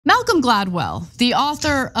Malcolm Gladwell, the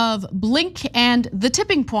author of Blink and the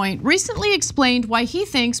Tipping Point, recently explained why he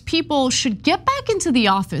thinks people should get back into the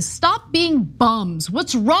office. Stop being bums.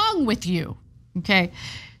 What's wrong with you? Okay,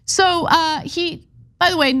 so he, by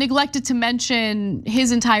the way, neglected to mention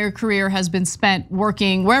his entire career has been spent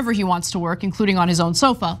working wherever he wants to work, including on his own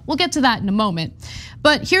sofa. We'll get to that in a moment.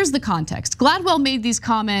 But here's the context. Gladwell made these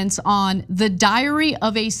comments on the Diary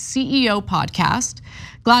of a CEO podcast.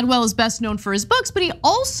 Gladwell is best known for his books, but he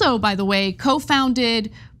also, by the way,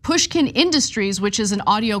 co-founded Pushkin Industries, which is an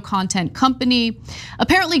audio content company.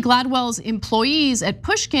 Apparently, Gladwell's employees at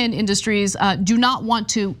Pushkin Industries do not want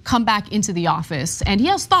to come back into the office, and he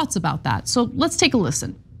has thoughts about that. So let's take a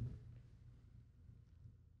listen.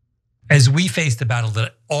 As we face the battle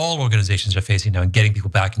that all organizations are facing now in getting people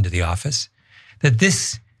back into the office, that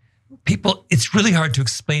it's really hard to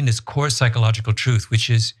explain this core psychological truth, which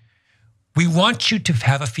is we want you to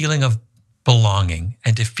have a feeling of belonging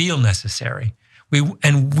and to feel necessary.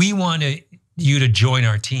 We want you to join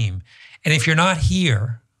our team. And if you're not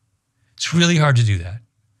here, it's really hard to do that.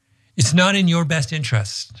 It's not in your best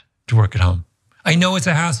interest to work at home. I know it's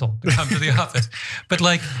a hassle to come to the office, but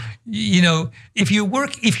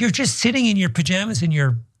if you're just sitting in your pajamas in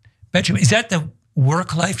your bedroom, is that the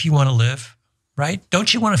work life you want to live, right?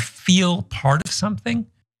 Don't you want to feel part of something?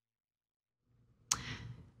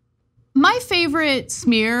 My favorite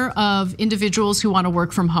smear of individuals who want to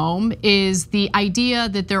work from home is the idea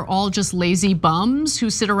that they're all just lazy bums who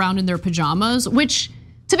sit around in their pajamas, which,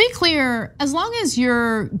 to be clear, as long as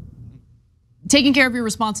you're taking care of your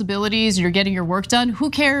responsibilities, you're getting your work done, who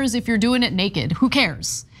cares if you're doing it naked? Who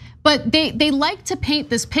cares? But they like to paint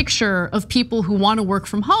this picture of people who want to work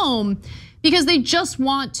from home because they just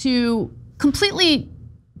want to completely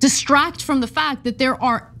distract from the fact that there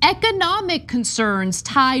are economic concerns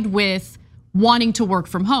tied with wanting to work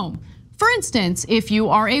from home. For instance, if you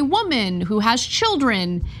are a woman who has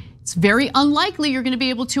children, it's very unlikely you're gonna be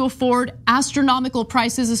able to afford astronomical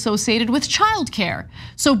prices associated with childcare.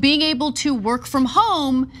 So being able to work from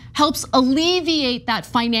home helps alleviate that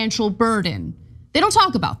financial burden. They don't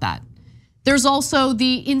talk about that. There's also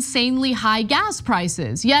the insanely high gas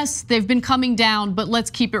prices. Yes, they've been coming down, but let's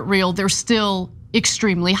keep it real, they're still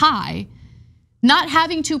extremely high. Not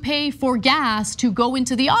having to pay for gas to go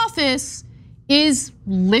into the office is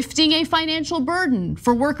lifting a financial burden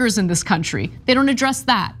for workers in this country. They don't address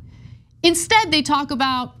that. Instead, they talk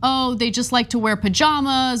about, they just like to wear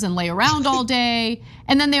pajamas and lay around all day.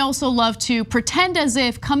 And then they also love to pretend as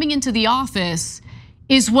if coming into the office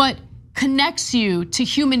is what connects you to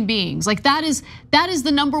human beings. Like that is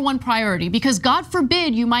the number one priority, because God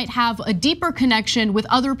forbid you might have a deeper connection with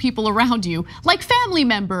other people around you, like family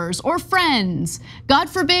members or friends. God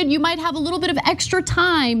forbid you might have a little bit of extra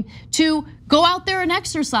time to go out there and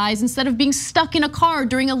exercise instead of being stuck in a car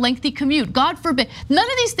during a lengthy commute. God forbid. None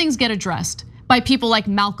of these things get addressed by people like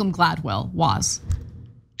Malcolm Gladwell. Waz.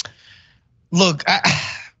 Look,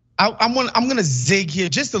 I'm gonna zig here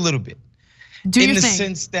just a little bit. In the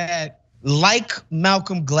sense that, like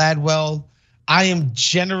Malcolm Gladwell, I am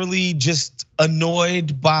generally just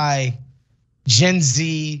annoyed by Gen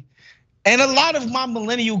Z and a lot of my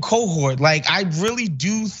millennial cohort. Like, I really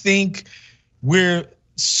do think we're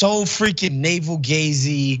so freaking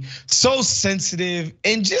navel-gazy, so sensitive,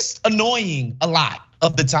 and just annoying a lot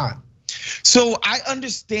of the time. So I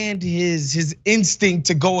understand his instinct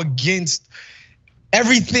to go against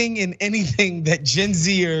everything and anything that Gen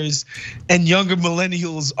Zers and younger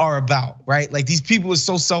millennials are about, right? Like, these people are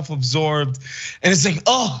so self-absorbed, and it's like,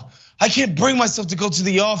 I can't bring myself to go to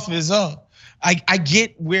the office. I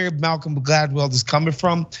get where Malcolm Gladwell is coming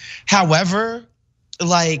from. However,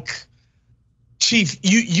 like, Chief,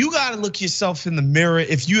 you gotta look yourself in the mirror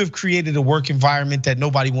if you have created a work environment that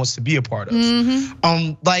nobody wants to be a part of.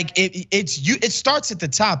 Like, it starts at the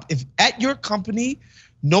top. If at your company,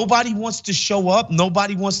 nobody wants to show up,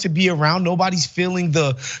 nobody wants to be around, nobody's feeling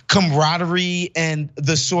the camaraderie and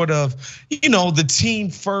the sort of, the team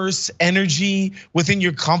first energy within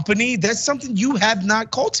your company, that's something you have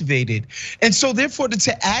not cultivated. And so therefore,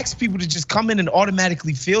 to ask people to just come in and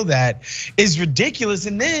automatically feel that is ridiculous.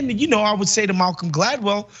 And then, I would say to Malcolm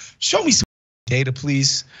Gladwell, show me some data,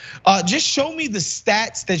 please. Just show me the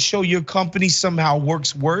stats that show your company somehow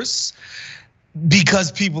works worse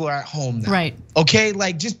because people are at home now. Right. Okay,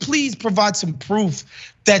 like, just please provide some proof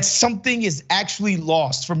that something is actually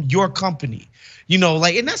lost from your company.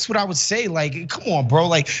 And that's what I would say. Like, come on, bro.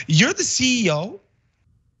 Like, you're the CEO,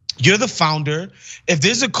 you're the founder. If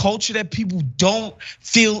there's a culture that people don't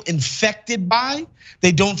feel infected by,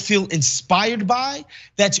 they don't feel inspired by,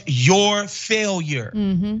 that's your failure.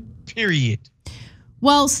 Period.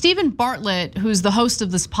 Well, Stephen Bartlett, who's the host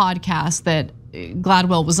of this podcast that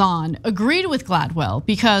Gladwell was on, agreed with Gladwell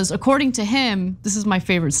because according to him, this is my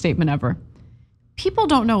favorite statement ever, people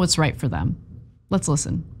don't know what's right for them. Let's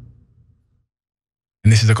listen.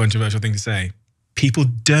 And this is a controversial thing to say. People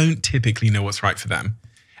don't typically know what's right for them.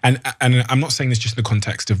 And I'm not saying this just in the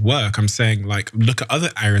context of work. I'm saying like, look at other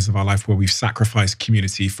areas of our life where we've sacrificed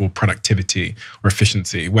community for productivity or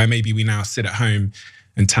efficiency, where maybe we now sit at home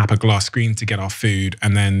and tap a glass screen to get our food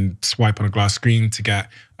and then swipe on a glass screen to get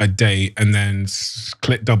a date and then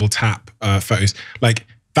click double tap photos. Like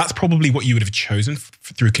that's probably what you would have chosen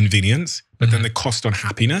through convenience, but then the cost on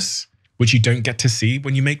happiness, which you don't get to see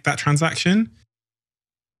when you make that transaction.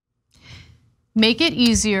 Make it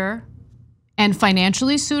easier and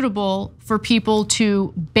financially suitable for people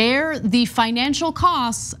to bear the financial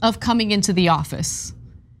costs of coming into the office.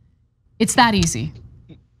 It's that easy.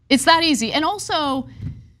 It's that easy. And also,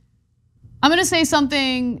 I'm gonna say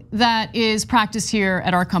something that is practiced here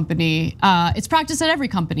at our company. It's practiced at every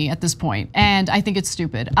company at this point, and I think it's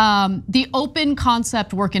stupid. The open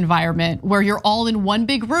concept work environment where you're all in one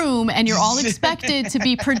big room and you're all expected to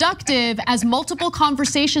be productive as multiple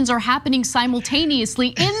conversations are happening simultaneously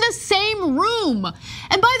in the same room.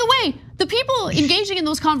 And by the way, the people engaging in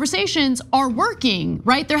those conversations are working,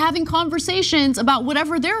 right? They're having conversations about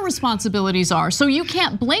whatever their responsibilities are. So you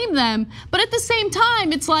can't blame them, but at the same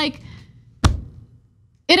time, it's like,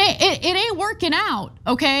 it ain't working out,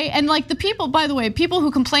 okay? And like the people, by the way, people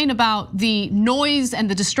who complain about the noise and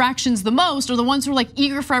the distractions the most are the ones who are like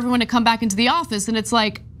eager for everyone to come back into the office. And it's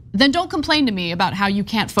like, then don't complain to me about how you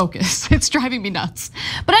can't focus. It's driving me nuts.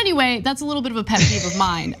 But anyway, that's a little bit of a pet peeve of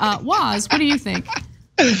mine. Waz, what do you think?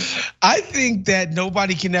 I think that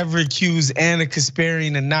nobody can ever accuse Anna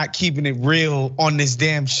Kasparian of not keeping it real on this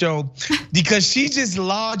damn show because she just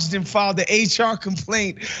lodged and filed the HR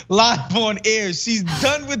complaint live on air. She's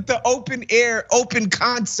done with the open air, open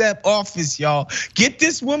concept office, y'all. Get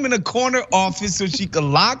this woman a corner office so she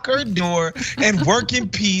can lock her door and work in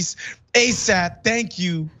peace ASAP. Thank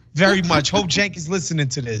you very much. Hope Cenk is listening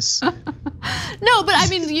to this. No, but I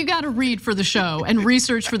mean, you got to read for the show and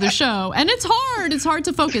research for the show, and it's hard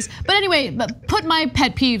to focus. But anyway, put my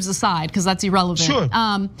pet peeves aside because that's irrelevant. Sure.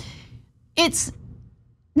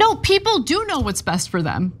 No, people do know what's best for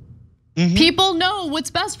them. People know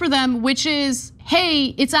what's best for them, which is, hey,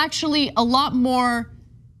 it's actually a lot more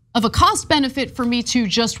of a cost benefit for me to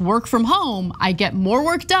just work from home. I get more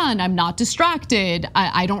work done, I'm not distracted.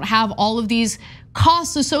 I don't have all of these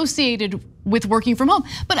costs associated with working from home.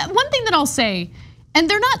 But one thing that I'll say, and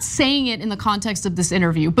they're not saying it in the context of this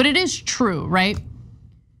interview, but it is true, right?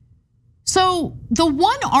 So the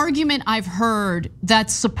one argument I've heard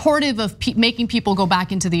that's supportive of making people go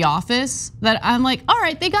back into the office, that I'm like, all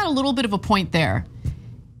right, they got a little bit of a point there.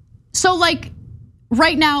 So like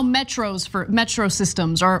right now, metro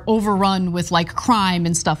systems are overrun with like crime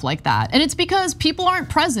and stuff like that. And it's because people aren't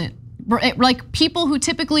present. Like people who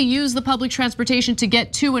typically use the public transportation to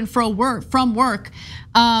get to and from work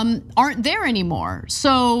aren't there anymore.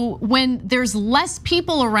 So when there's less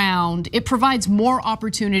people around, it provides more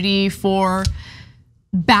opportunity for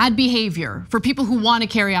bad behavior, for people who want to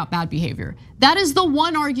carry out bad behavior. That is the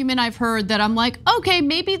one argument I've heard that I'm like, okay,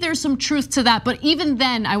 maybe there's some truth to that, but even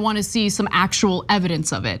then I want to see some actual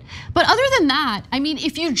evidence of it. But other than that, I mean,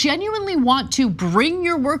 if you genuinely want to bring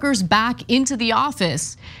your workers back into the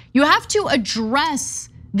office, you have to address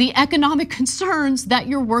the economic concerns that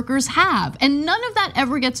your workers have. And none of that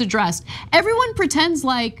ever gets addressed. Everyone pretends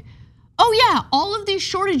like, oh yeah, all of these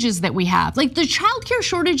shortages that we have, like the childcare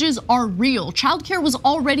shortages are real. Childcare was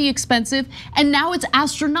already expensive and now it's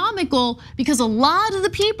astronomical because a lot of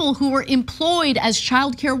the people who were employed as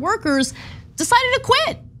childcare workers decided to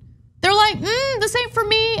quit. They're like, this ain't for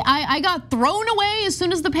me. I got thrown away as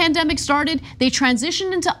soon as the pandemic started. They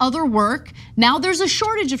transitioned into other work. Now there's a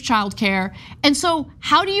shortage of childcare. And so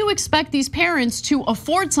how do you expect these parents to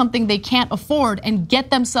afford something they can't afford and get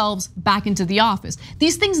themselves back into the office?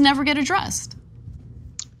 These things never get addressed.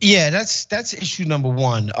 Yeah, that's issue number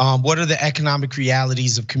one. What are the economic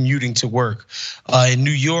realities of commuting to work? In New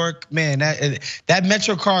York, man, that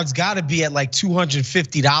Metro card's gotta be at like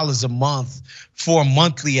 $250 a month for a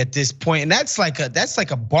monthly at this point. And that's like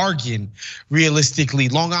a bargain, realistically.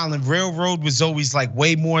 Long Island Railroad was always like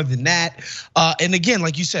way more than that. And again,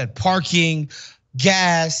 like you said, parking,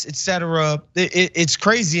 gas, etc. It's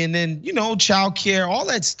crazy. And then, childcare, all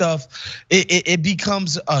that stuff, it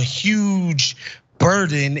becomes a huge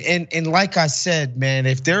burden. And like I said, man,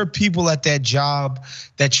 if there are people at that job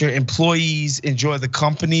that your employees enjoy the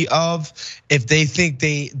company of, if they think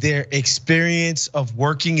their experience of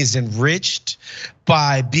working is enriched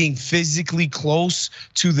by being physically close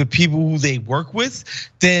to the people who they work with,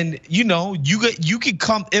 then you could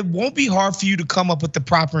come. It won't be hard for you to come up with the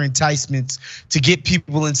proper enticements to get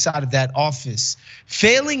people inside of that office.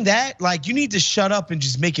 Failing that, like, you need to shut up and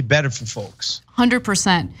just make it better for folks.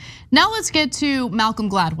 100%. Now let's get to Malcolm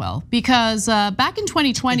Gladwell, because back in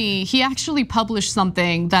 2020, he actually published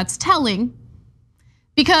something that's telling,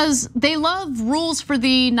 because they love rules for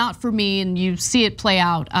thee, not for me, and you see it play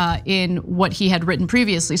out in what he had written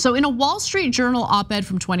previously. So in a Wall Street Journal op-ed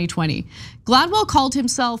from 2020, Gladwell called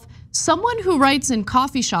himself someone who writes in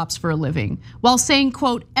coffee shops for a living, while saying,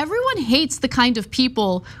 quote, "Everyone hates the kind of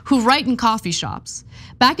people who write in coffee shops."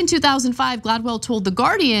 Back in 2005, Gladwell told The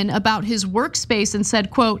Guardian about his workspace and said,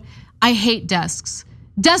 quote, "I hate desks.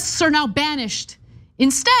 Desks are now banished."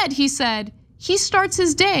 Instead, he said, he starts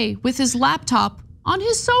his day with his laptop on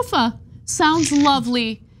his sofa. Sounds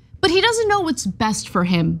lovely, but he doesn't know what's best for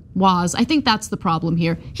him, Waz. I think that's the problem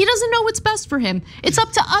here. He doesn't know what's best for him. It's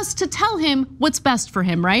up to us to tell him what's best for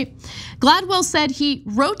him, right? Gladwell said he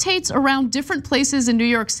rotates around different places in New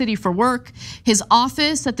York City for work. His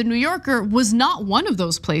office at the New Yorker was not one of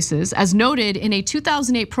those places, as noted in a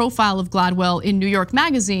 2008 profile of Gladwell in New York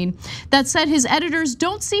Magazine that said his editors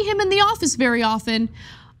don't see him in the office very often,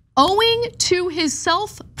 owing to his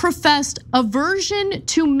self-professed aversion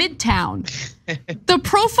to Midtown. The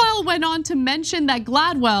profile went on to mention that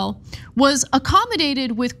Gladwell was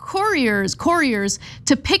accommodated with couriers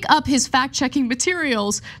to pick up his fact-checking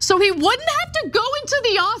materials so he wouldn't have to go into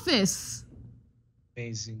the office.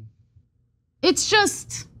 Amazing. It's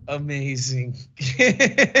just amazing.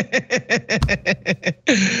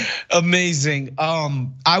 Amazing.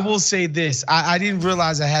 I will say this. I didn't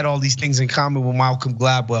realize I had all these things in common with Malcolm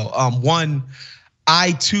Gladwell. One,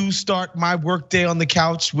 I too start my workday on the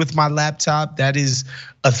couch with my laptop. That is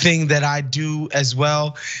a thing that I do as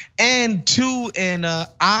well. And two,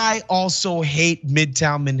 I also hate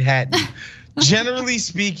Midtown Manhattan. Generally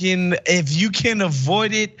speaking, if you can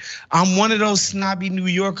avoid it, I'm one of those snobby New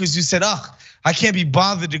Yorkers who said, I can't be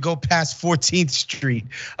bothered to go past 14th Street.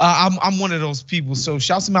 I'm one of those people. So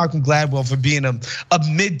shouts to Malcolm Gladwell for being a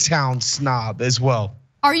Midtown snob as well.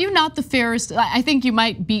 Are you not the fairest? I think you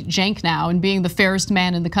might beat Cenk now in being the fairest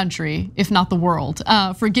man in the country, if not the world,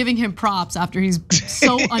 for giving him props after he's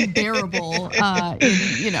so unbearable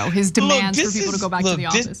in his demands for people to go back to the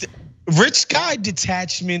office. Rich guy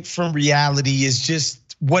detachment from reality is just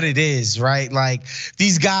what it is, right? Like,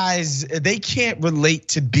 these guys, they can't relate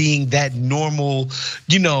to being that normal,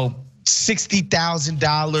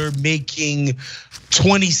 $60,000 making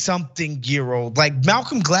 20-something-year-old. Like,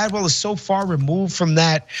 Malcolm Gladwell is so far removed from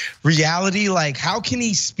that reality. Like, how can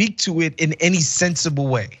he speak to it in any sensible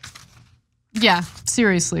way? Yeah,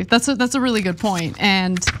 seriously, that's a really good point.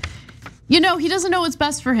 And he doesn't know what's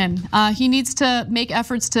best for him. He needs to make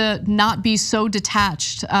efforts to not be so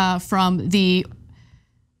detached from the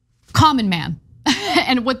common man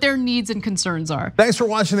and what their needs and concerns are. Thanks for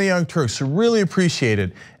watching The Young Turks, really appreciate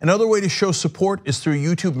it. Another way to show support is through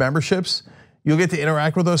YouTube memberships. You'll get to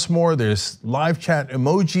interact with us more. There's live chat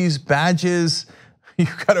emojis, badges.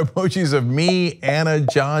 You've got emojis of me, Anna,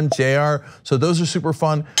 John, JR. So those are super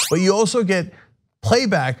fun. But you also get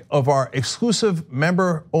playback of our exclusive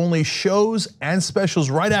member-only shows and specials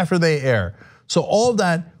right after they air. So all of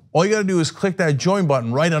that, all you gotta do is click that join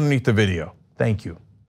button right underneath the video. Thank you.